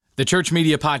The Church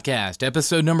Media Podcast,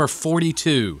 episode number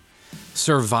 42,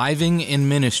 Surviving in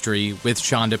Ministry with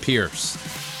Chonda Pierce.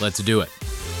 Let's do it.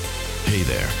 Hey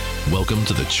there. Welcome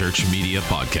to the Church Media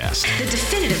Podcast. The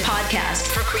definitive podcast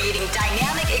for creating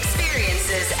dynamic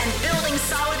experiences and building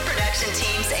solid production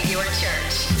teams at your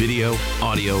church. Video,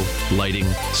 audio, lighting,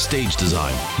 stage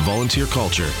design, volunteer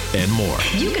culture, and more.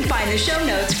 You can find the show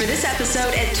notes for this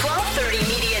episode at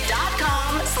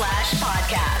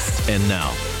 1230media.com/podcast. And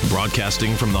now,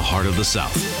 broadcasting from the heart of the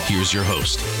South, here's your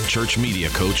host, Church Media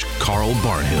Coach Carl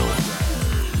Barnhill.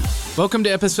 Welcome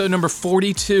to episode number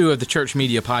 42 of the Church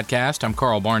Media Podcast. I'm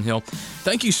Carl Barnhill.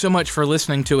 Thank you so much for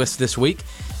listening to us this week.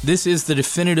 This is the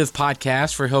definitive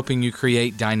podcast for helping you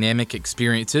create dynamic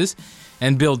experiences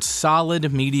and build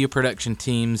solid media production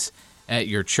teams at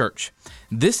your church.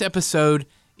 This episode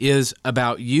is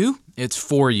about you. It's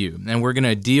for you. And we're going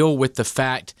to deal with the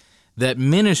fact that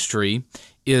ministry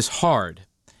is hard.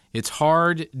 It's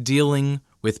hard dealing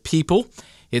with people.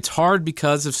 It's hard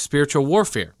because of spiritual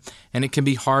warfare, and it can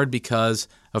be hard because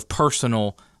of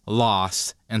personal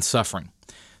loss and suffering.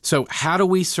 So how do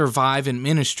we survive in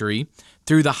ministry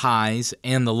through the highs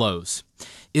and the lows?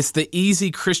 It's the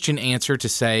easy Christian answer to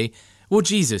say, well,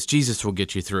 Jesus will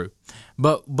get you through.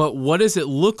 But what does it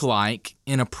look like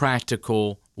in a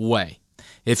practical way?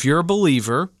 If you're a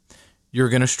believer, you're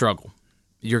going to struggle.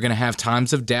 You're going to have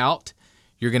times of doubt.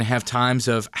 You're going to have times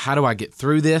of, how do I get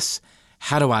through this?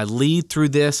 How do I lead through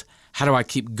this? How do I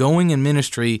keep going in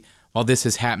ministry while this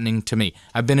is happening to me?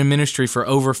 I've been in ministry for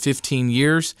over 15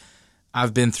 years.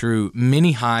 I've been through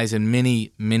many highs and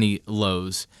many, many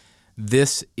lows.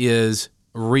 This is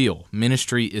real.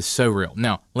 Ministry is so real.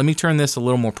 Now, let me turn this a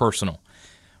little more personal.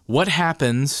 What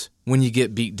happens when you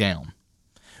get beat down?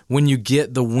 When you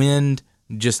get the wind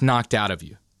just knocked out of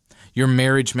you? Your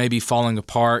marriage may be falling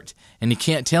apart, and you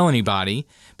can't tell anybody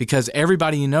because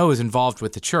everybody you know is involved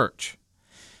with the church.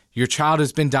 Your child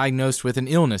has been diagnosed with an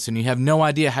illness, and you have no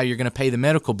idea how you're going to pay the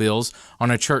medical bills on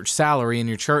a church salary, and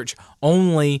your church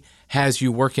only has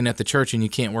you working at the church and you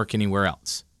can't work anywhere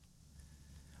else.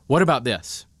 What about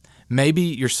this? Maybe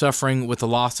you're suffering with the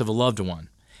loss of a loved one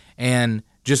and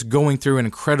just going through an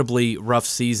incredibly rough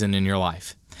season in your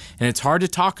life. And it's hard to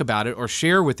talk about it or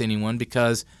share with anyone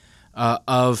because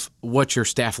of what your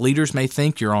staff leaders may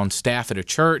think. You're on staff at a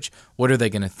church. What are they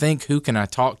going to think? Who can I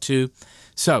talk to?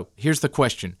 So here's the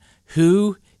question.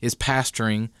 Who is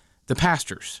pastoring the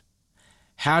pastors?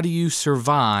 How do you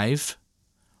survive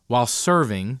while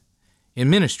serving in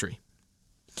ministry?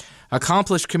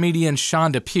 Accomplished comedian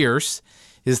Chonda Pierce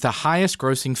is the highest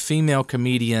grossing female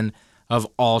comedian of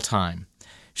all time.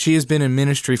 She has been in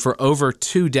ministry for over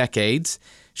 2 decades.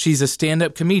 She's a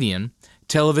stand-up comedian,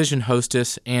 television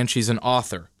hostess, and she's an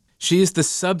author. She is the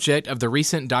subject of the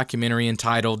recent documentary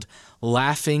entitled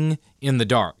Laughing in the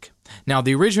Dark. Now,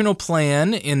 the original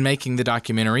plan in making the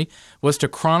documentary was to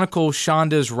chronicle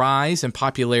Chonda's rise and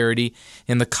popularity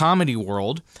in the comedy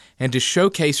world and to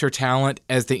showcase her talent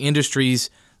as the industry's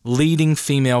leading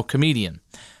female comedian.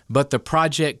 But the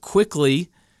project quickly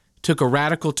took a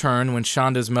radical turn when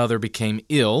Chonda's mother became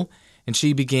ill, and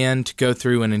she began to go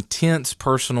through an intense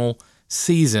personal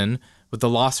season with the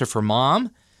loss of her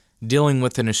mom, dealing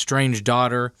with an estranged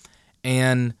daughter,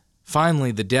 and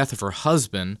finally the death of her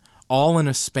husband, all in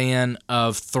a span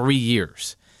of 3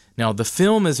 years. Now, the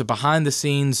film is a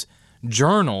behind-the-scenes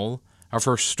journal of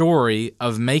her story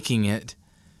of making it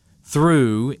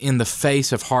through in the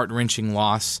face of heart-wrenching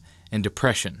loss and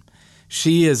depression.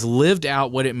 She has lived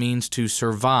out what it means to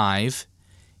survive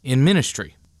in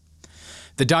ministry.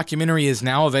 The documentary is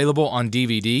now available on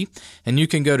DVD, and you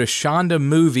can go to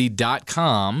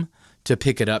chondamovie.com to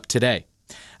pick it up today.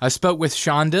 I spoke with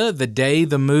Chonda the day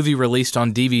the movie released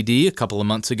on DVD a couple of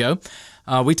months ago.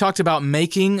 We talked about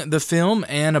making the film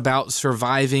and about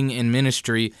surviving in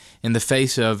ministry in the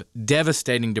face of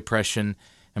devastating depression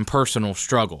and personal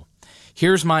struggle.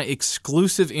 Here's my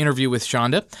exclusive interview with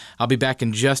Chonda. I'll be back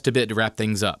in just a bit to wrap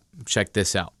things up. Check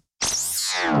this out.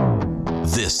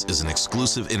 This is an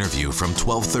exclusive interview from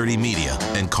 1230 Media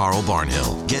and Carl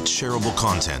Barnhill. Get shareable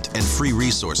content and free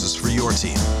resources for your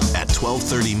team at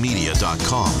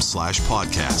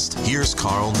 1230media.com/podcast. Here's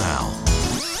Carl now.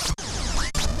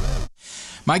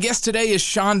 My guest today is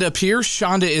Chonda Pierce.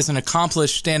 Chonda is an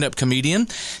accomplished stand-up comedian,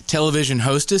 television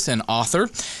hostess, and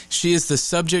author. She is the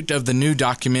subject of the new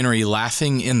documentary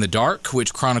Laughing in the Dark,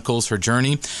 which chronicles her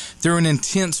journey through an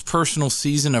intense personal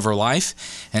season of her life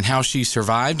and how she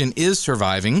survived and is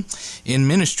surviving in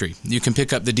ministry. You can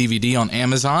pick up the DVD on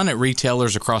Amazon at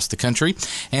retailers across the country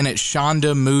and at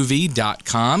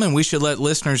chondamovie.com. And we should let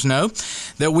listeners know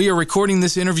that we are recording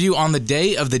this interview on the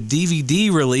day of the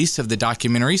DVD release of the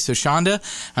documentary. So Chonda,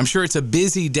 I'm sure it's a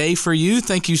busy day for you.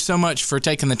 Thank you so much for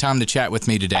taking the time to chat with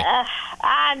me today.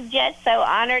 I'm just so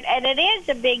honored, and it is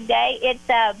a big day. It's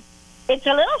a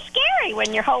little scary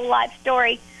when your whole life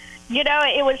story,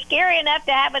 it was scary enough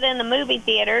to have it in the movie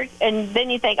theaters, and then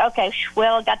you think, okay,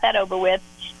 well, got that over with.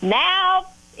 Now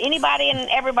anybody and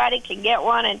everybody can get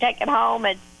one and take it home,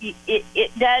 and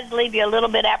it does leave you a little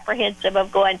bit apprehensive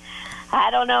of going, I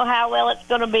don't know how well it's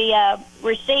going to be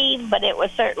received, but it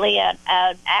was certainly an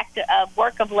act of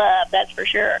work of love, that's for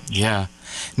sure. Yeah.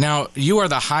 Now, you are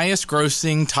the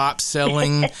highest-grossing,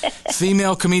 top-selling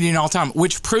female comedian of all time,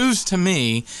 which proves to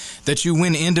me that you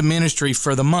went into ministry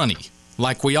for the money,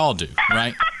 like we all do,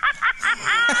 right?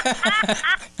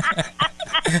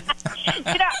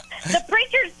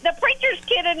 The preacher's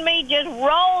kid in me just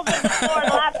rolled to the floor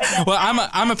laughing. Well,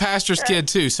 I'm a pastor's kid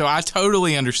too, so I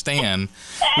totally understand.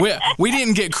 We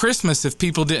didn't get Christmas if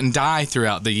people didn't die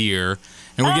throughout the year,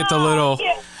 and we get the little.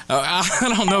 Yeah.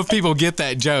 I don't know if people get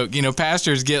that joke.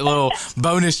 Pastors get little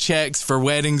bonus checks for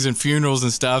weddings and funerals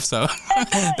and stuff. So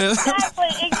exactly.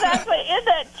 Isn't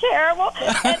that terrible?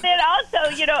 And then also,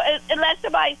 unless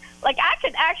somebody, like, I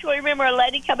could actually remember a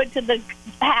lady coming to the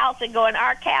house and going,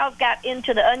 our cows got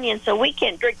into the onions, so we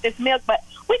can't drink this milk, but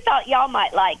we thought y'all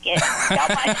might like it. Y'all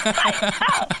might like,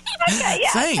 oh, okay,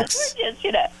 yeah. Thanks. We're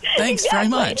just, Thanks very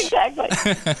much. Exactly.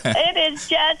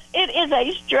 It is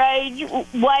a strange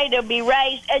way to be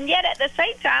raised, and yet at the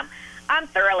same time, I'm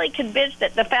thoroughly convinced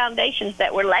that the foundations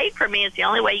that were laid for me is the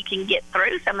only way you can get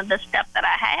through some of the stuff that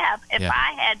I have.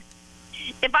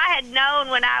 If I had known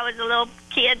when I was a little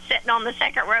kid sitting on the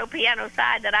second row piano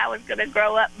side that I was going to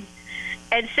grow up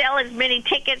and sell as many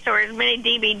tickets or as many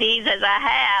DVDs as I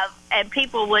have, and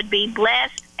people would be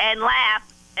blessed and laugh,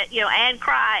 and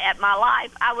cry at my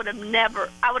life, I would have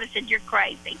said, you're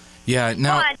crazy. Yeah,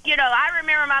 no. But, I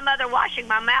remember my mother washing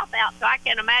my mouth out, so I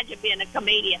can't imagine being a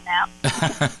comedian now.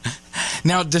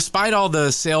 Now, despite all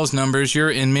the sales numbers, you're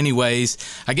in many ways,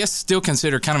 I guess, still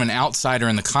considered kind of an outsider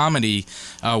in the comedy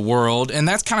world, and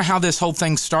that's kind of how this whole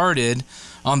thing started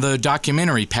on the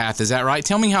documentary path. Is that right?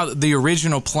 Tell me how the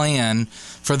original plan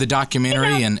for the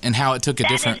documentary and how it took a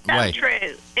different way. That is so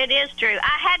true. It is true.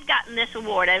 I had gotten this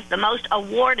award as the most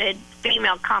awarded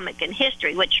female comic in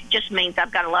history, which just means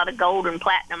I've got a lot of gold and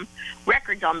platinum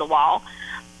records on the wall.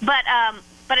 But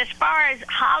as far as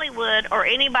Hollywood or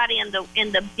anybody in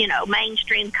the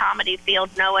mainstream comedy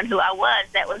field knowing who I was,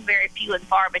 that was very few and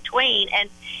far between. And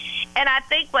I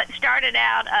think what started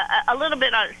out a little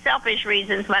bit on selfish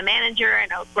reasons, my manager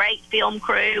and a great film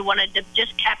crew wanted to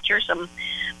just capture some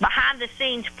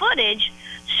behind-the-scenes footage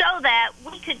so that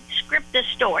we could script this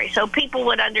story so people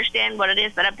would understand what it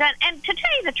is that I've done. And to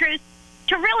tell you the truth,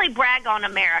 to really brag on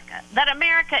America, that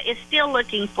America is still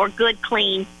looking for good,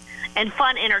 clean, and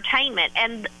fun entertainment.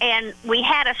 And we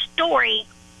had a story,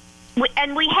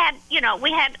 and we had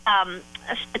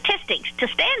statistics to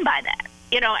stand by that,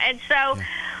 and so...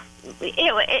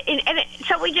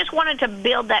 So we just wanted to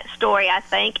build that story, I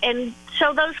think. And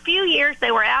so those few years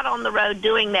they were out on the road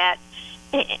doing that.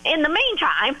 In the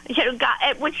meantime,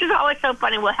 God, which is always so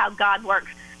funny with how God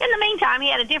works. In the meantime, he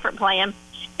had a different plan,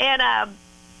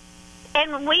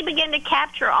 and we began to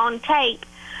capture on tape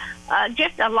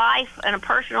just a life and a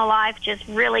personal life, just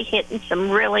really hitting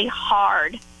some really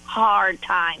hard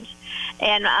times.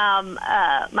 And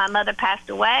my mother passed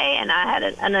away, and I had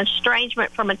an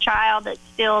estrangement from a child that's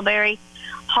still a very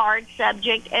hard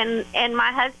subject. And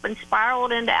my husband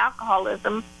spiraled into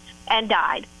alcoholism and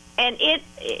died. And it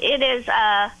is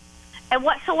and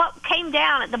what came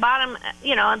down at the bottom,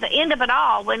 at the end of it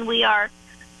all, when we are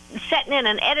sitting in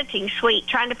an editing suite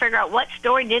trying to figure out what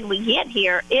story did we get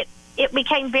here, it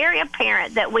became very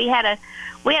apparent that we had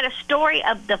a story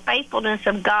of the faithfulness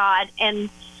of God and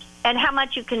how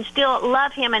much you can still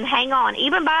love him and hang on,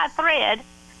 even by a thread,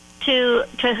 to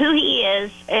who he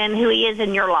is and who he is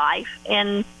in your life.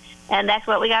 And that's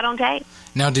what we got on tape.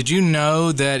 Now, did you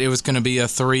know that it was going to be a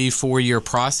 3-4 year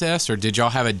process, or did y'all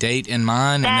have a date in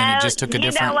mind and then it just took a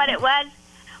different... You know what it was?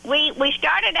 We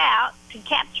started out to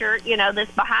capture,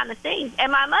 this behind the scenes,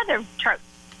 and my mother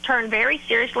turned very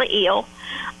seriously ill.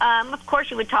 Of course,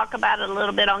 we would talk about it a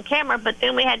little bit on camera, but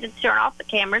then we had to turn off the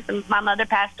cameras, and my mother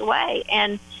passed away.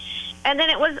 And then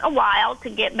it was a while to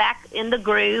get back in the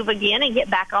groove again and get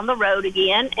back on the road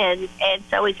again. And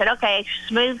so we said, okay,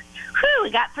 smooth. Whew, we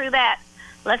got through that.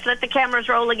 Let's let the cameras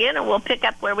roll again, and we'll pick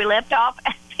up where we left off.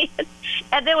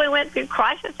 And then we went through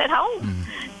Crisis at Home.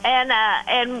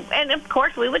 And of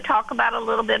course, we would talk about it a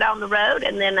little bit on the road.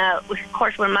 And then, of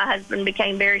course, when my husband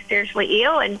became very seriously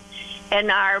ill and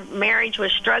our marriage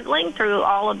was struggling through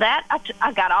all of that,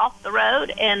 I got off the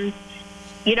road and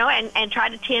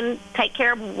tried to take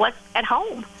care of what's at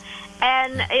home.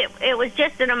 And it was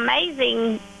just an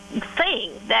amazing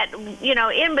thing that,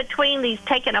 in between these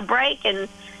taking a break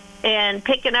and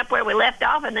picking up where we left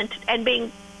off and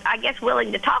being, I guess,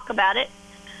 willing to talk about it,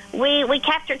 we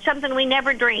captured something we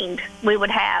never dreamed we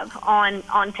would have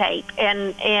on tape.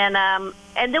 And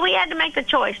then we had to make the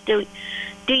choice. Do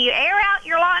you air out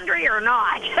your laundry or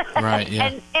not? Right,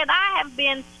 yeah. And I have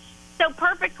been so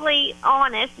perfectly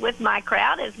honest with my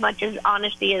crowd, as much as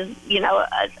honesty is,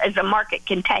 as a market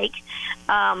can take.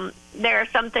 There are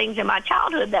some things in my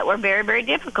childhood that were very, very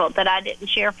difficult that I didn't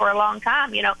share for a long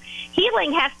time.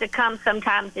 Healing has to come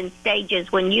sometimes in stages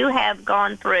when you have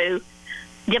gone through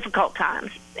difficult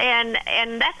times. And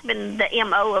that's been the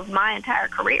MO of my entire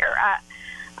career.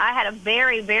 I had a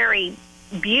very, very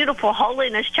beautiful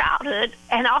holiness childhood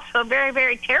and also a very,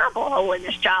 very terrible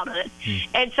holiness childhood.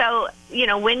 And so,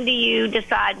 when do you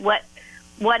decide what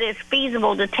is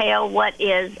feasible to tell, what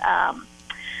is,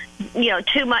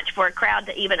 too much for a crowd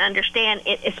to even understand,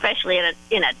 especially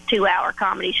in a 2-hour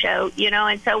comedy show,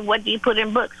 and so what do you put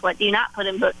in books? What do you not put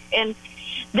in books? And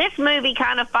this movie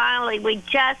kind of finally,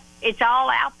 it's all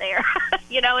out there.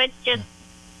 It's just,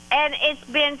 and it's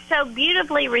been so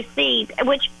beautifully received,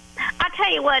 which I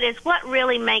tell you what is what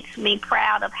really makes me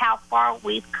proud of how far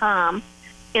we've come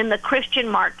in the Christian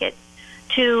market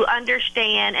to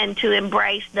understand and to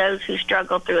embrace those who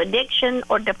struggle through addiction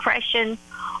or depression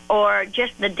or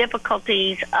just the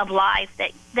difficulties of life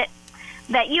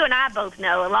that you and I both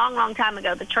know a long, long time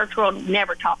ago the church world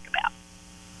never talked about.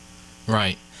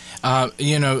 Right.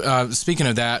 Speaking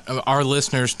of that, our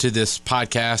listeners to this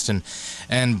podcast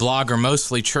and blog are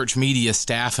mostly church media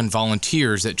staff and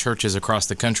volunteers at churches across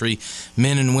the country,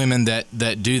 men and women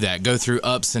that do that, go through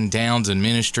ups and downs in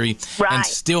ministry, right, and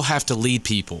still have to lead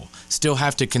people, still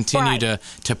have to continue right,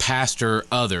 to pastor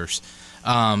others.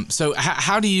 So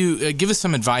how do you give us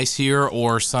some advice here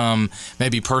or some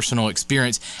maybe personal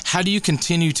experience? How do you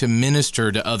continue to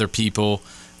minister to other people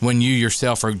when you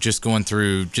yourself are just going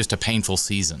through just a painful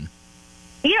season?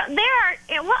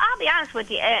 I'll be honest with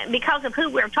you, because of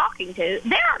who we're talking to,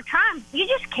 there are times you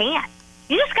just can't.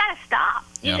 You just got to stop.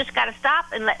 You just got to stop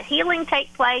and let healing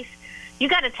take place. You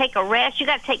got to take a rest. You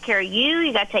got to take care of you.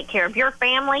 You got to take care of your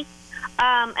family.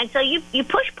 And so you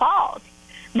push pause.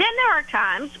 Then there are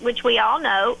times, which we all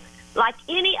know, like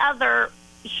any other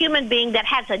human being that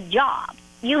has a job,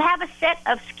 you have a set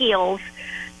of skills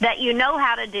that you know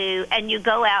how to do, and you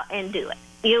go out and do it.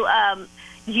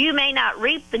 You may not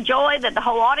reap the joy that the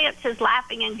whole audience is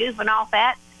laughing and goofing off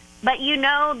at, but you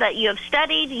know that you have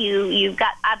studied.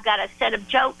 I've got a set of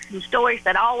jokes and stories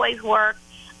that always work.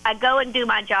 I go and do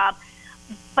my job.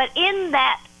 But in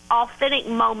that authentic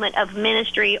moment of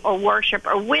ministry or worship,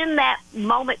 or when that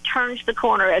moment turns the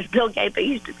corner, as Bill Gates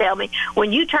used to tell me,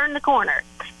 when you turn the corner,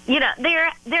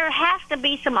 there has to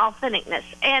be some authenticness.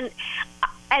 And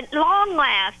at long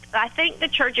last, I think the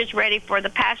church is ready for the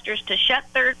pastors to shut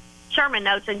their sermon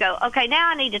notes and go, okay, now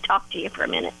I need to talk to you for a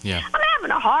minute. Yeah. I'm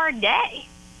having a hard day.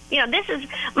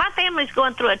 My family's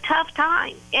going through a tough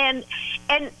time. And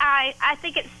I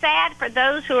think it's sad for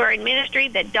those who are in ministry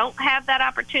that don't have that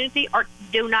opportunity or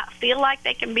do not feel like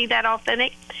they can be that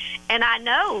authentic. And I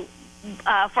know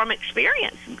from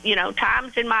experience,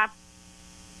 times in my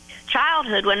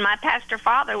childhood when my pastor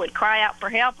father would cry out for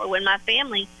help, or when my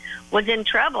family was in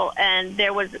trouble, and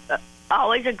there was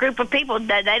always a group of people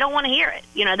that they don't want to hear it.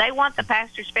 They want the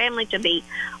pastor's family to be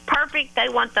perfect. They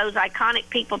want those iconic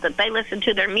people that they listen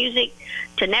to their music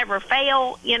to never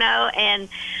fail, and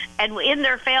in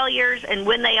their failures, and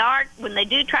when they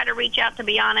do try to reach out to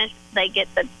be honest, they get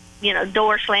the,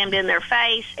 door slammed in their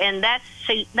face, and that's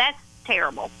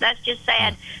terrible. That's just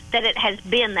sad that it has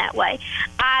been that way.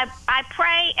 I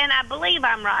pray, and I believe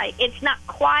I'm right. It's not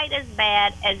quite as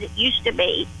bad as it used to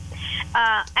be.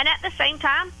 And at the same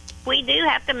time, we do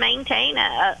have to maintain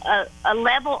a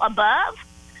level above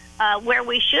where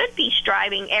we should be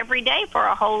striving every day for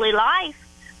a holy life.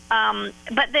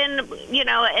 But then,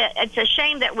 it's a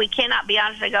shame that we cannot be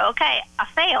honest and go, okay, I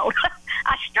failed.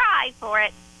 I strive for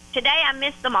it. Today I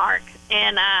missed the mark,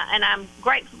 and I'm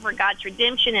grateful for God's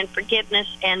redemption and forgiveness,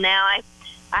 and now I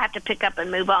have to pick up and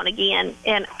move on again.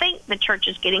 And I think the church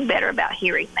is getting better about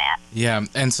hearing that. Yeah,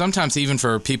 and sometimes even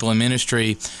for people in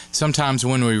ministry, sometimes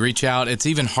when we reach out, it's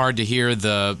even hard to hear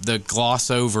the gloss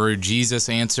over Jesus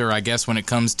answer, I guess, when it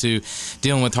comes to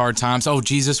dealing with hard times. Oh,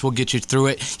 Jesus will get you through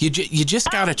it. You just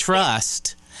got to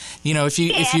trust.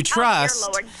 If you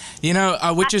trust,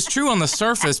 which is true on the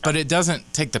surface, but it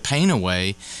doesn't take the pain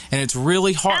away, and it's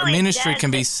really hard. No, Ministry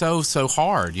can be so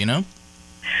hard, I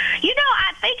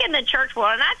think in the church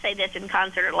world, and I say this in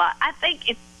concert a lot, I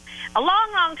think a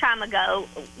long, long time ago,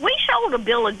 we sold a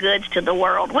bill of goods to the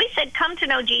world. We said, come to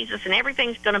know Jesus, and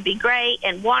everything's going to be great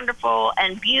and wonderful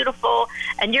and beautiful,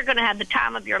 and you're going to have the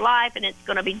time of your life, and it's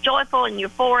going to be joyful and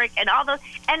euphoric and all those.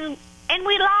 And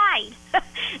we lied.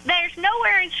 There's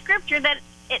nowhere in Scripture that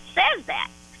it says that.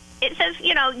 It says,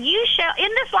 you know, you shall, in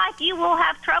this life, you will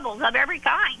have troubles of every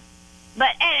kind. But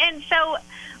and so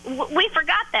we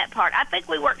forgot that part. I think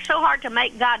we worked so hard to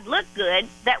make God look good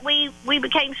that we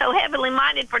became so heavenly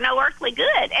minded for no earthly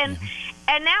good. And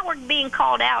now we're being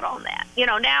called out on that. You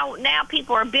know, now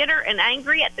people are bitter and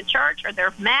angry at the church, or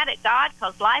they're mad at God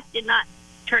because life did not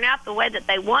turn out the way that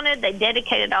they wanted. They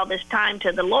dedicated all this time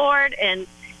to the Lord, and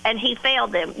He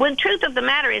failed them. When truth of the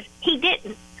matter is, He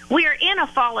didn't. We are in a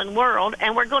fallen world,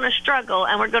 and we're going to struggle,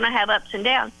 and we're going to have ups and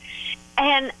downs.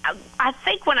 And I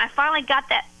think when I finally got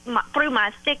that through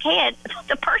my thick head,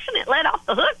 the person that let off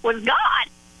the hook was God.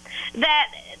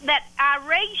 That I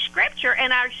read Scripture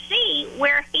and I see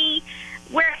where He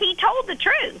told the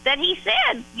truth. That He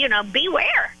said, you know,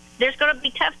 beware. There's going to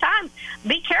be tough times.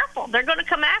 Be careful. They're going to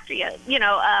come after you. You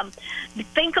know,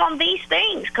 think on these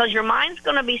things, because your mind's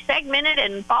going to be segmented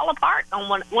and fall apart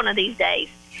on one of these days.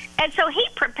 And so He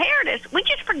prepared us. We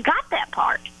just forgot that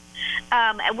part.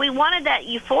 And we wanted that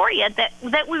euphoria that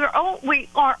we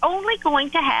are only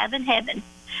going to have in heaven.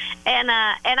 And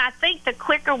I think the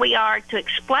quicker we are to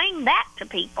explain that to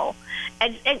people,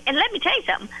 and let me tell you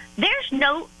something, there's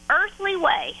no earthly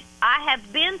way. I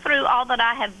have been through all that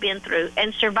I have been through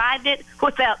and survived it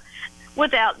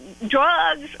without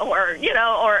drugs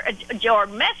or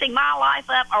messing my life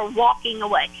up or walking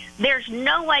away. There's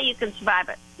no way you can survive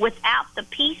it without the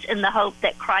peace and the hope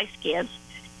that Christ gives,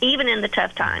 even in the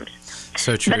tough times.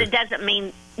 So true. But it doesn't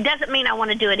mean I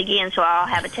want to do it again, so I'll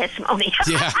have a testimony.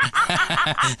 Yeah,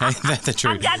 that's the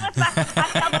truth. I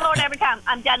tell the Lord every time,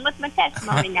 I'm done with my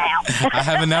testimony now. I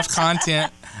have enough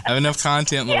content.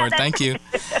 Lord. Thank you.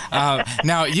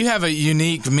 Now, you have a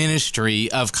unique ministry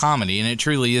of comedy, and it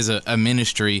truly is a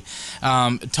ministry.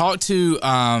 Talk to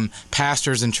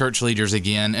pastors and church leaders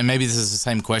again, and maybe this is the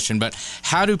same question, but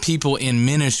how do people in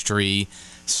ministry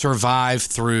survive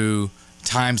through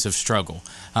times of struggle?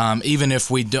 Even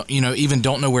if we don't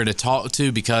know where to talk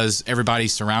to because everybody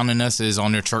surrounding us is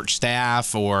on their church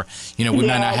staff, or we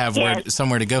might not have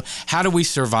somewhere to go. How do we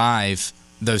survive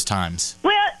those times?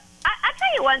 Well, I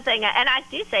tell you one thing, and I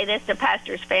do say this to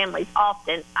pastors' families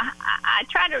often. I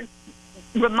try to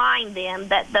remind them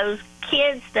that those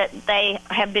kids that they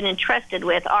have been entrusted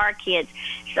with are kids.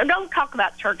 So don't talk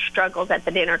about church struggles at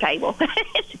the dinner table.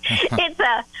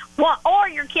 Or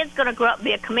your kid's going to grow up and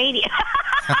be a comedian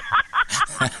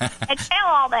and tell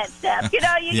all that stuff.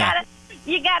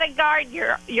 You gotta guard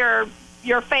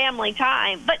your family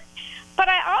time. But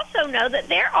I also know that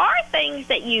there are things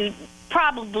that you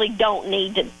probably don't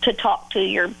need to talk to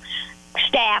your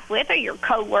staff with or your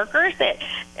coworkers,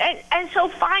 and so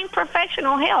find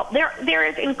professional help. There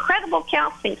is incredible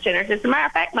counseling centers. As a matter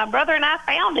of fact, my brother and I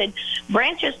founded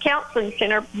Branches Counseling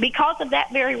Center because of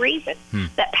that very reason,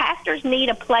 that pastors need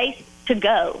a place to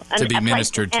go. To be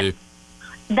ministered to.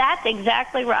 That's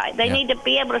exactly right. They need to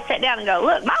be able to sit down and go,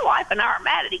 look, my wife and I are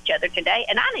mad at each other today,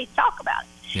 and I need to talk about it.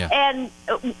 Yeah. And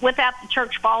without the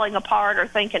church falling apart or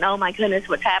thinking, oh, my goodness,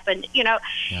 what's happened, Yeah.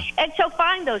 And so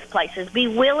find those places. Be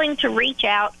willing to reach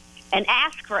out and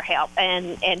ask for help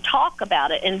and talk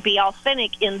about it and be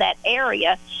authentic in that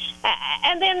area.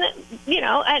 And then,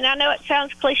 and I know it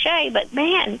sounds cliche, but,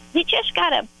 man, you've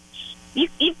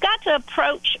got to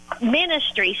approach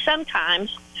ministry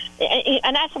sometimes.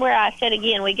 And that's where I said,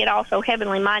 again, we get all so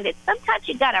heavenly minded. Sometimes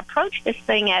you've got to approach this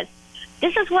thing as,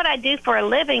 this is what I do for a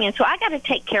living, and so I got to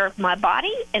take care of my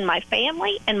body and my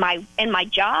family and my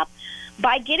job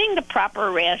by getting the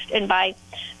proper rest and by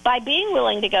being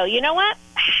willing to go, you know what,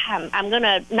 I'm going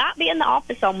to not be in the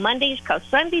office on Mondays because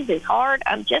Sundays is hard.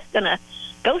 I'm just going to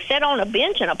go sit on a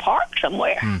bench in a park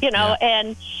somewhere,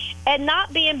 and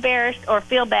not be embarrassed or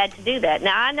feel bad to do that.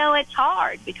 Now, I know it's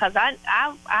hard because I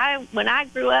when I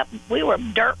grew up, we were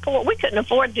dirt poor. We couldn't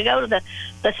afford to go to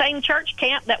the same church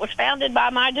camp that was founded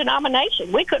by my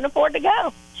denomination. We couldn't afford to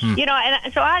go,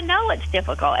 and so I know it's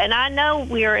difficult, and I know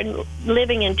we're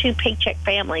living in two paycheck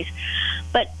families.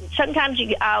 But sometimes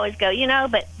I always go,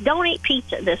 but don't eat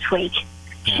pizza this week.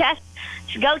 Yeah.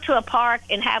 Just go to a park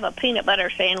and have a peanut butter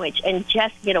sandwich and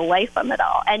just get away from it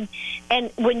all. And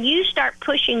when you start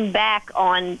pushing back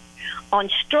on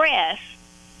stress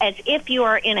as if you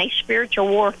are in a spiritual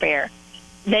warfare,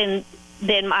 then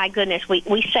my goodness,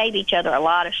 we save each other a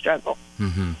lot of struggle.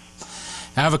 Mm-hmm.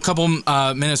 I have a couple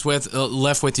minutes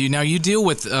left with you. Now, you deal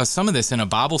with some of this in a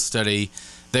Bible study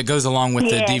that goes along with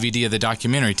the DVD of the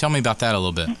documentary. Tell me about that a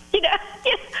little bit.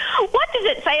 What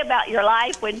does it say about your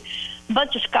life when a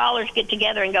bunch of scholars get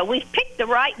together and go, we've picked the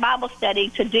right Bible study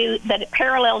to do that it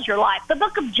parallels your life? The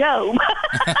book of Job.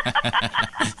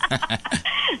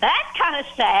 That's kind of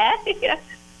sad.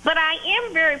 But I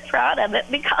am very proud of it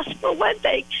because, for one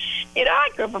thing, I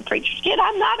grew up a preacher's kid.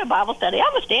 I'm not a Bible study.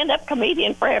 I'm a stand-up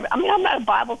comedian forever. I mean, I'm not a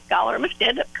Bible scholar. I'm a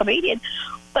stand-up comedian.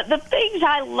 But the things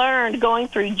I learned going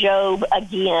through Job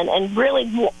again and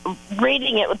really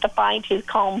reading it with the fine-tooth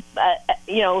comb,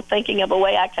 thinking of a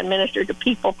way I can minister to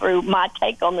people through my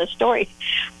take on this story.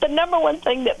 The number one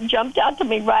thing that jumped out to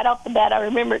me right off the bat, I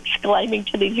remember exclaiming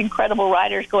to these incredible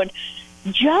writers going,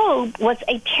 Job was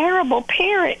a terrible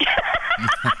parent.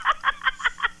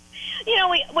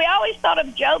 We always thought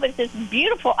of Job as this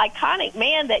beautiful, iconic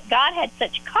man that God had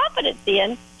such confidence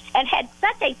in and had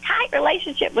such a tight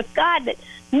relationship with God that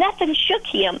nothing shook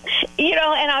him.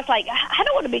 And I was like, I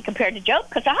don't want to be compared to Job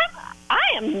because I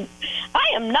am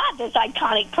not this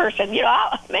iconic person.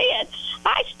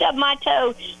 I stubbed my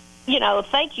toe.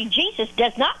 Thank you, Jesus,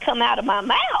 does not come out of my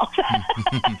mouth.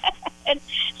 And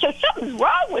so something's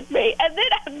wrong with me. And then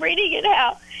I'm reading it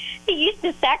how he used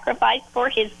to sacrifice for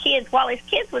his kids while his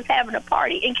kids was having a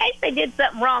party. In case they did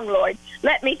something wrong, Lord,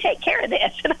 let me take care of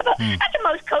this. And I thought, that's the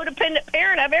most codependent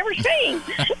parent I've ever seen.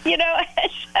 And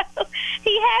so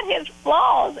he had his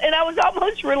flaws, and I was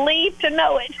almost relieved to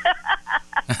know it.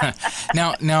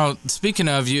 Now, speaking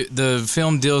of you, the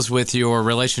film deals with your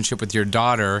relationship with your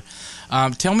daughter.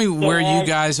 Tell me where you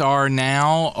guys are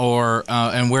now,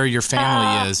 and where your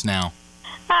family is now.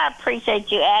 I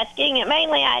appreciate you asking. And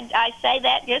mainly, I say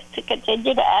that just to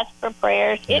continue to ask for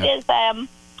prayers. It is, I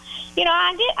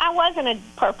wasn't a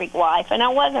perfect wife, and I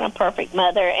wasn't a perfect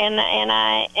mother, and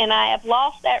I have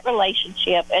lost that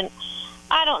relationship, and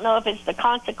I don't know if it's the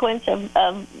consequence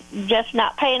of just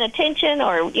not paying attention,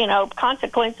 or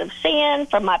consequence of sin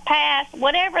from my past,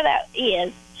 whatever that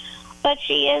is. But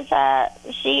she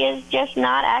is just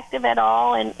not active at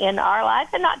all in our life,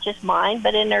 and not just mine,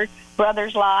 but in her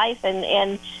brother's life,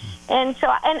 and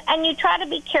so you try to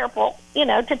be careful,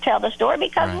 to tell the story,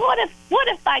 because right. what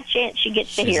if by chance she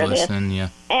gets to hear listening,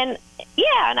 this,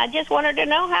 yeah. and I just want her to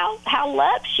know how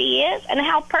loved she is, and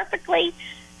how perfectly,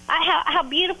 how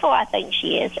beautiful I think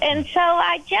she is, and so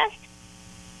I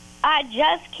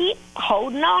just keep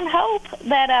holding on hope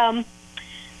that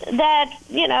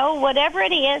whatever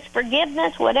it is,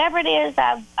 forgiveness, whatever it is,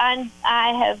 I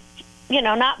have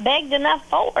not begged enough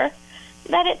for,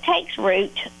 that it takes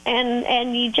root,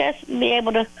 and you just be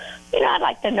able to, I'd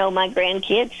like to know my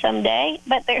grandkids someday,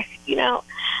 but they're,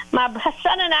 my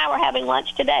son and I were having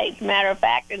lunch today, as a matter of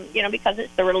fact, and because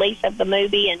it's the release of the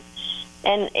movie, and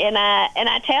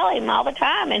I tell him all the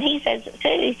time, and he says too,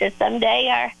 he says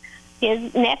someday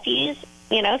his nephews,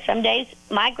 some days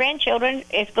my grandchildren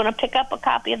is going to pick up a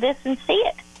copy of this and see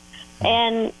it,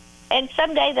 and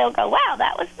someday they'll go, wow,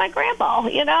 that was my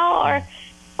grandma,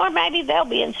 or maybe they'll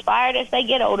be inspired as they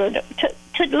get older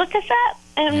to look us up,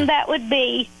 and that would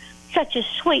be such a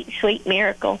sweet, sweet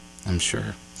miracle. I'm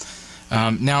sure.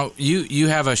 Now, you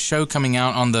have a show coming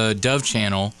out on the Dove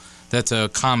Channel that's a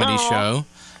comedy show.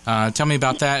 Tell me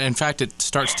about that. In fact, it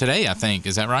starts today, I think.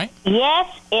 Is that right? Yes,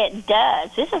 it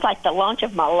does. This is like the launch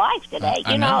of my life today.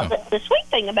 I know. The sweet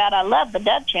thing about I love the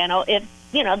Dove Channel is,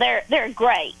 they're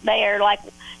great. They are like,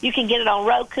 you can get it on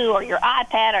Roku or your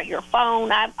iPad or your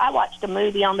phone. I watched a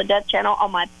movie on the Dove Channel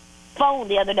on my phone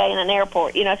the other day in an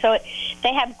airport. So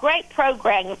they have great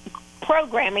programming,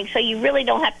 so you really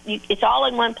don't have it's all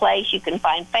in one place. You can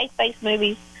find faith-based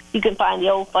movies. You can find the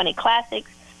old funny classics,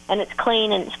 and it's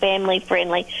clean and it's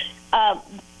family-friendly.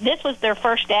 This was their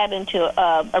first stab into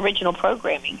original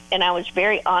programming, and I was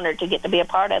very honored to get to be a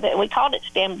part of it. And we called it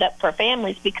Stand Up for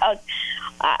Families because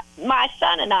my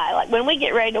son and I, like when we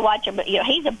get ready to watch him,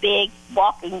 he's a big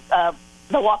Walking Dead.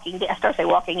 I started saying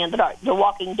Walking in the Dark, the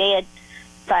Walking Dead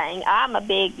thing. I'm a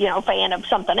big, fan of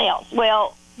something else.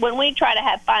 Well, when we try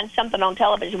to find something on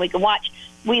television we can watch,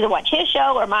 we either watch his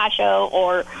show or my show,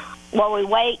 or we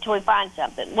wait till we find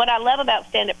something. What I love about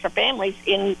Stand Up for Families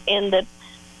in the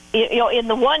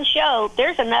one show,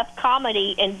 there's enough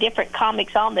comedy and different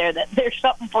comics on there that there's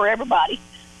something for everybody.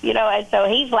 And so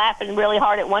he's laughing really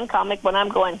hard at one comic when I'm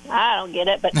going, I don't get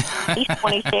it, but he's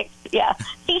 26. Yeah,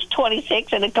 he's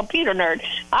 26 and a computer nerd.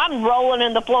 I'm rolling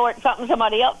in the floor at something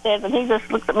somebody else says, and he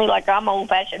just looks at me like I'm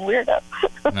old-fashioned weirdo.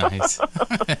 Nice.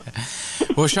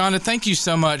 Well, Chonda, thank you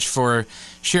so much for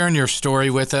sharing your story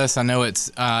with us. I know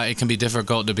it can be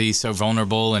difficult to be so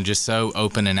vulnerable and just so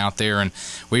open and out there, and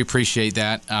we appreciate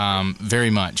that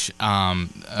very much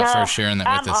for sharing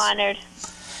that with us. I'm honored.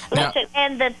 Listen,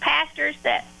 and the pastors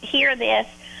that hear this,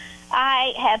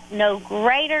 I have no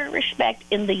greater respect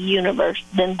in the universe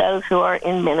than those who are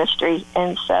in ministry.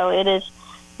 And so it is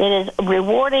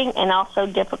rewarding and also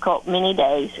difficult many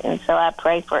days. And so I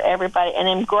pray for everybody, and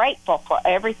I'm grateful for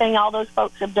everything all those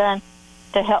folks have done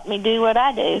to help me do what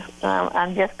I do.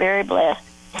 I'm just very blessed.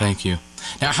 Thank you.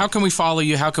 Now, how can we follow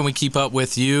you? How can we keep up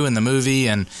with you and the movie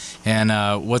and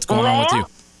what's going on with you?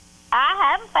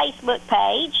 I have a Facebook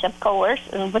page, of course,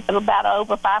 and with about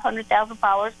over 500,000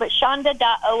 followers, but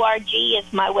Chonda.org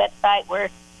is my website where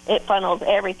it funnels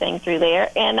everything through there.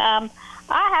 And I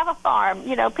have a farm.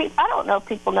 You know, I don't know if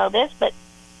people know this, but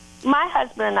my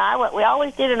husband and I, what we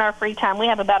always did in our free time, we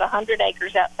have about 100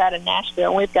 acres outside of Nashville,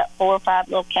 and we've got 4 or 5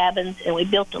 little cabins, and we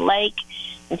built a lake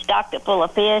and stocked it full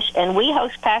of fish, and we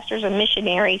host pastors and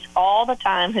missionaries all the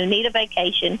time who need a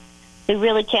vacation, who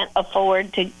really can't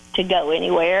afford to go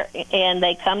anywhere, and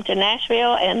they come to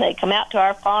Nashville and they come out to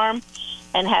our farm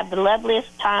and have the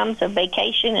loveliest times of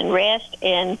vacation and rest,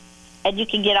 and you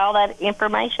can get all that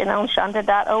information on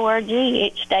Chonda.org.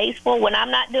 It stays full. When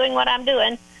I'm not doing what I'm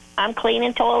doing, I'm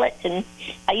cleaning toilets, and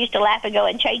I used to laugh and go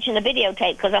and changing the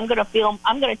videotape because I'm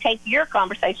going to tape your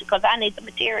conversation because I need the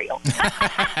material.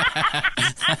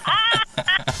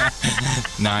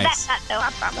 Nice. No,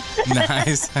 I promise.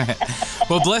 Nice.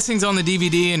 Well, blessings on the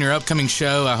DVD and your upcoming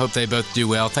show. I hope they both do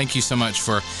well. Thank you so much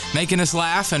for making us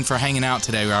laugh and for hanging out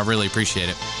today. I really appreciate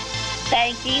it.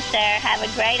 Thank you, sir. Have a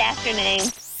great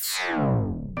afternoon.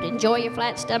 Enjoy your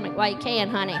flat stomach while you can,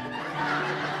 honey.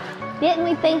 Didn't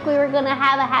we think we were going to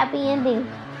have a happy ending?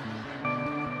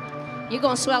 You're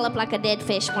going to swell up like a dead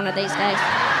fish one of these days.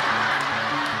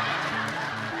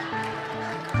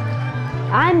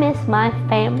 I miss my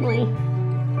family.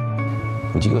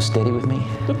 Would you go steady with me?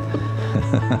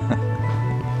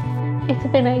 It's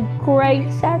been a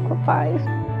great sacrifice.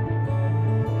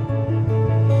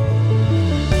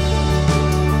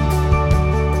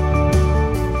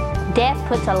 Death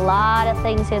puts a lot of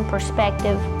things in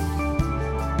perspective.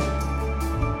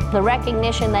 The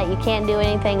recognition that you can't do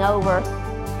anything over,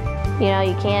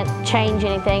 you can't change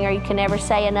anything, or you can never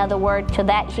say another word to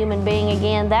that human being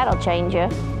again, that'll change you.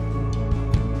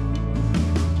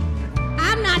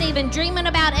 I'm not even dreaming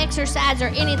about exercise or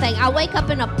anything. I wake up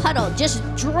in a puddle, just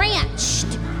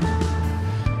drenched.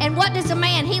 And what does a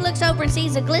man? He looks over and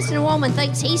sees a glistening woman,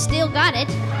 thinks he's still got it.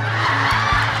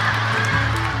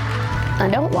 I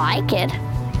don't like it,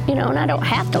 and I don't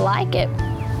have to like it.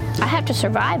 I have to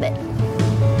survive it.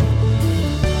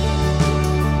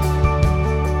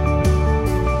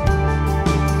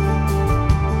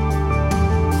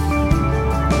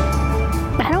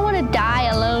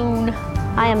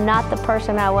 I am not the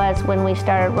person I was when we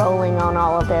started rolling on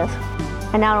all of this.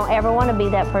 And I don't ever want to be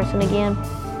that person again.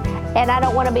 And I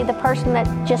don't want to be the person that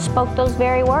just spoke those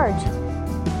very words.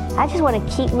 I just want to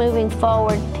keep moving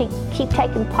forward, keep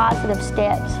taking positive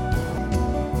steps.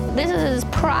 This is as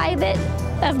private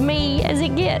of me as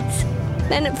it gets.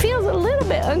 And it feels a little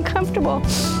bit uncomfortable.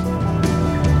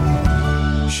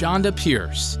 Chonda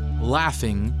Pierce,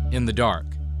 Laughing in the Dark.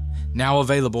 Now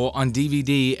available on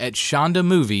DVD at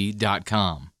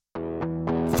chondamovie.com.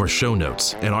 For show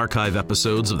notes and archive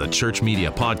episodes of the Church Media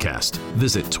Podcast,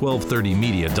 visit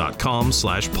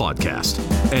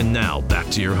 1230media.com/podcast. And now back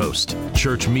to your host,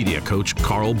 Church Media Coach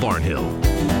Carl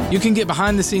Barnhill. You can get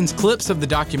behind-the-scenes clips of the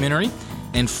documentary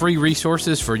and free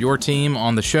resources for your team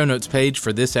on the show notes page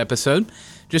for this episode.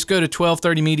 Just go to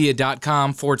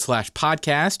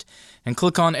 1230media.com/podcast and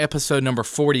click on episode number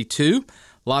 42.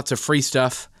 Lots of free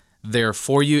stuff there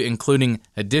for you, including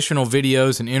additional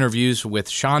videos and interviews with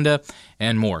Chonda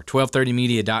and more.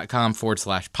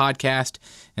 1230media.com/podcast,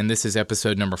 and this is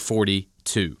episode number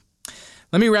 42.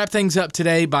 Let me wrap things up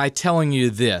today by telling you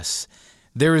this.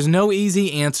 There is no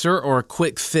easy answer or a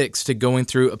quick fix to going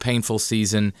through a painful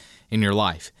season in your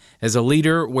life. As a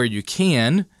leader, where you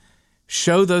can,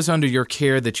 show those under your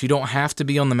care that you don't have to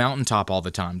be on the mountaintop all the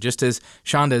time. Just as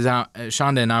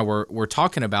Chonda and I were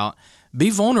talking about, be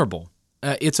vulnerable.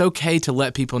 It's okay to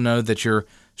let people know that you're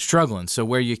struggling. So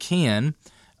where you can,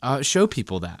 show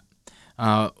people that.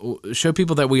 Show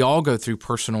people that we all go through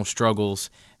personal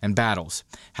struggles and battles.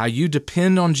 How you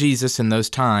depend on Jesus in those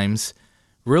times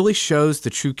really shows the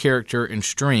true character and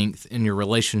strength in your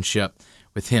relationship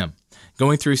with Him.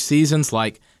 Going through seasons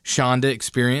like Chonda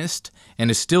experienced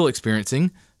and is still experiencing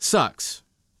sucks,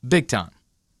 big time.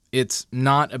 It's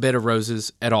not a bed of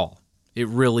roses at all. It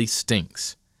really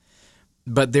stinks.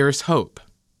 But there is hope.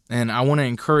 And I want to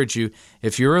encourage you,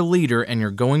 if you're a leader and you're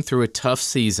going through a tough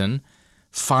season,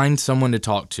 find someone to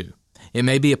talk to. It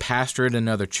may be a pastor at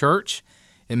another church.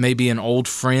 It may be an old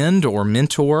friend or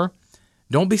mentor.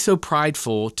 Don't be so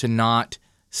prideful to not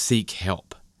seek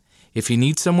help. If you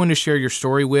need someone to share your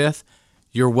story with,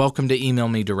 you're welcome to email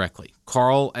me directly,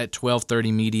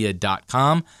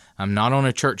 carl@1230media.com. I'm not on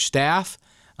a church staff.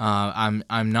 I'm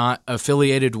not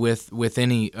affiliated with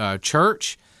any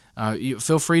church.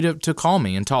 Feel free to call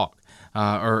me and talk,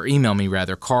 or email me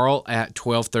rather,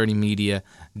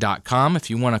 carl@1230media.com. If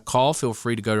you want to call, feel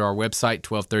free to go to our website,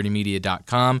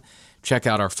 1230media.com, check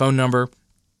out our phone number,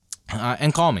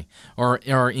 and call me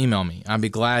or email me. I'd be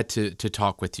glad to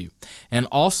talk with you. And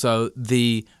also,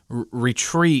 the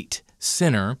retreat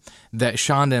center that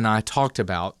Chonda and I talked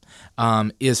about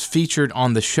is featured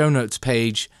on the show notes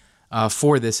page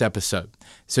for this episode.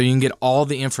 So you can get all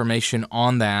the information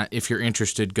on that if you're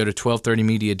interested. Go to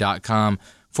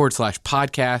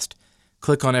 1230media.com/podcast.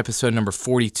 Click on episode number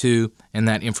 42, and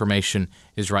that information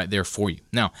is right there for you.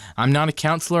 Now, I'm not a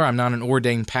counselor. I'm not an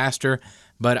ordained pastor,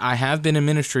 but I have been in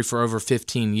ministry for over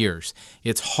 15 years.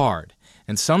 It's hard.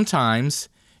 And sometimes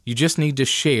you just need to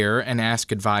share and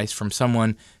ask advice from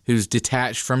someone who's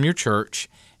detached from your church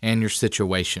and your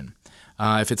situation.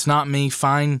 If it's not me,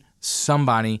 find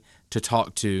somebody to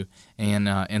talk to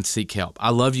and seek help. I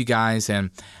love you guys,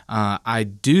 and I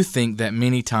do think that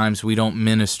many times we don't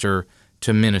minister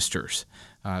to ministers.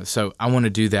 So I want to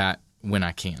do that when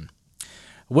I can.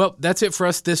 Well, that's it for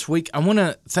us this week. I want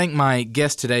to thank my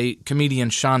guest today, comedian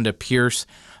Chonda Pierce.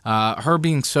 Her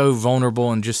being so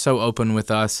vulnerable and just so open with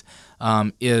us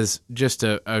is just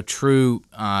a true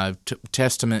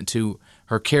testament to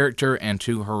her character and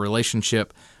to her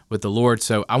relationship with the Lord.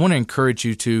 So I want to encourage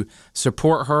you to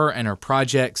support her and her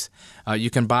projects. You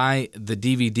can buy the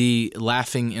DVD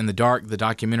Laughing in the Dark, the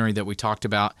documentary that we talked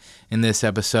about in this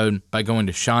episode, by going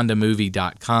to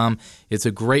chondamovie.com. It's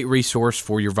a great resource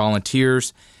for your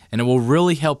volunteers, and it will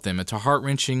really help them. It's a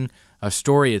heart-wrenching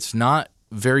story. It's not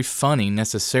very funny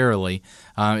necessarily.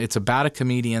 It's about a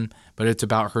comedian, but it's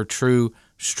about her true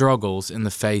struggles in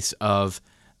the face of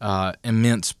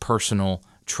immense personal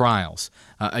trials.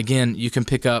 Again, you can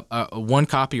pick up one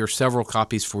copy or several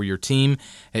copies for your team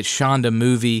at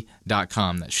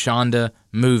chondamovie.com. That's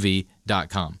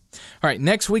chondamovie.com. All right,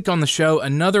 next week on the show,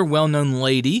 another well-known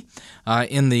lady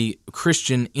in the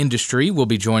Christian industry will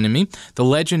be joining me, the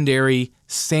legendary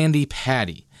Sandi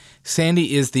Patty.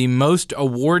 Sandi is the most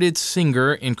awarded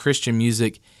singer in Christian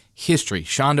music history.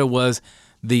 Chonda was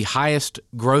the highest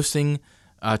grossing,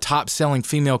 top-selling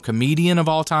female comedian of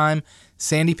all time.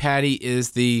 Sandi Patty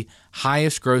is the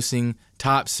highest grossing,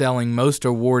 top-selling, most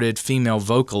awarded female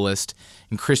vocalist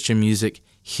in Christian music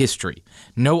history.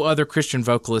 No other Christian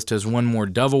vocalist has won more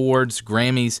Dove Awards,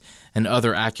 Grammys, and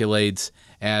other accolades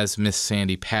as Miss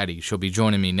Sandi Patty. She'll be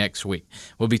joining me next week.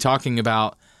 We'll be talking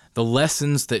about the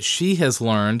lessons that she has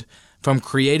learned from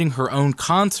creating her own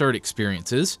concert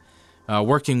experiences,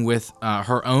 working with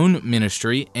her own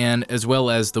ministry, and as well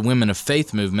as the Women of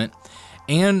Faith movement.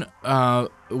 And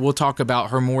we'll talk about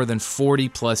her more than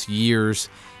 40-plus years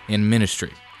in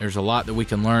ministry. There's a lot that we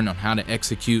can learn on how to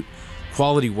execute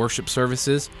quality worship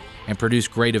services and produce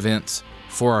great events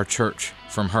for our church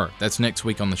from her. That's next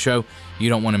week on the show. You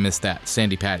don't want to miss that.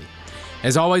 Sandi Patty.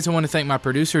 As always, I want to thank my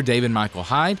producer, David Michael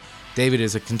Hyde. David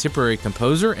is a contemporary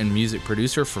composer and music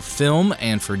producer for film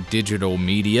and for digital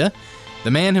media.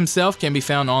 The man himself can be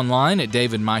found online at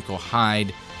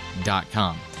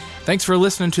davidmichaelhyde.com. Thanks for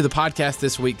listening to the podcast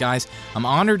this week, guys. I'm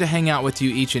honored to hang out with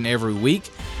you each and every week.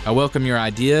 I welcome your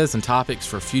ideas and topics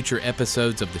for future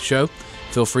episodes of the show.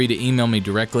 Feel free to email me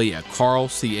directly at Carl,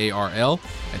 C-A-R-L,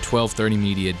 at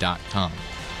 1230media.com.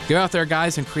 Go out there,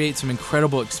 guys, and create some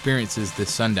incredible experiences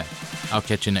this Sunday. I'll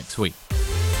catch you next week.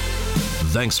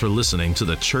 Thanks for listening to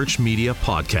the Church Media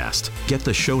Podcast. Get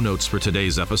the show notes for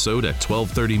today's episode at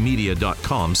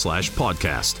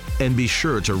 1230media.com/podcast. And be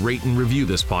sure to rate and review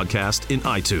this podcast in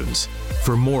iTunes.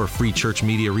 For more free church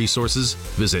media resources,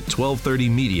 visit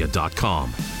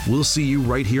 1230media.com. We'll see you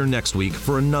right here next week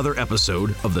for another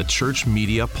episode of the Church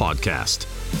Media Podcast.